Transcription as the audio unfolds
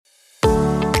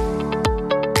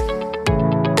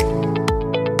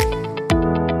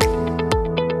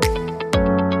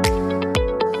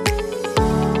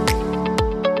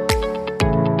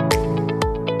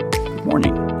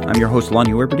host,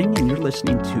 Lonnie Werberding, and you're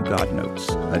listening to God Notes,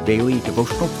 a daily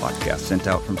devotional podcast sent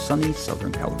out from sunny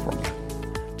Southern California.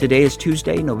 Today is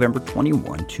Tuesday, November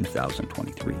 21,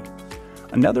 2023.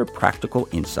 Another practical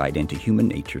insight into human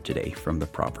nature today from the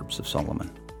Proverbs of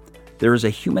Solomon. There is a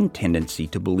human tendency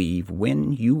to believe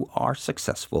when you are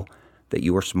successful that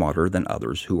you are smarter than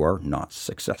others who are not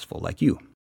successful like you.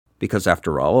 Because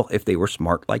after all, if they were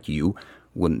smart like you,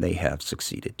 wouldn't they have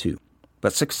succeeded too?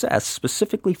 But success,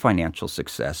 specifically financial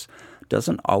success,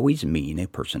 doesn't always mean a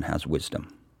person has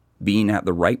wisdom. Being at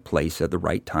the right place at the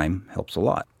right time helps a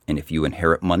lot. And if you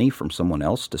inherit money from someone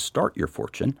else to start your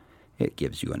fortune, it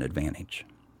gives you an advantage.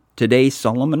 Today,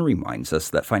 Solomon reminds us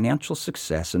that financial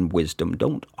success and wisdom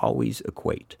don't always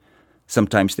equate.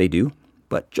 Sometimes they do,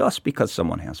 but just because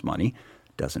someone has money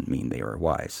doesn't mean they are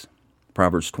wise.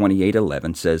 Proverbs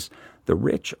 28:11 says, "The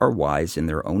rich are wise in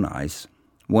their own eyes.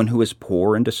 One who is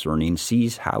poor and discerning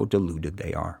sees how deluded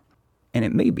they are." And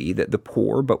it may be that the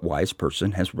poor but wise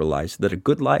person has realized that a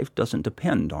good life doesn't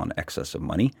depend on excess of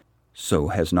money, so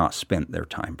has not spent their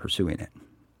time pursuing it.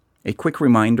 A quick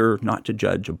reminder not to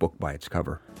judge a book by its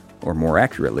cover, or more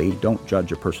accurately, don't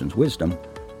judge a person's wisdom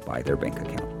by their bank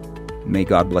account. May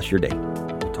God bless your day.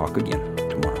 We'll talk again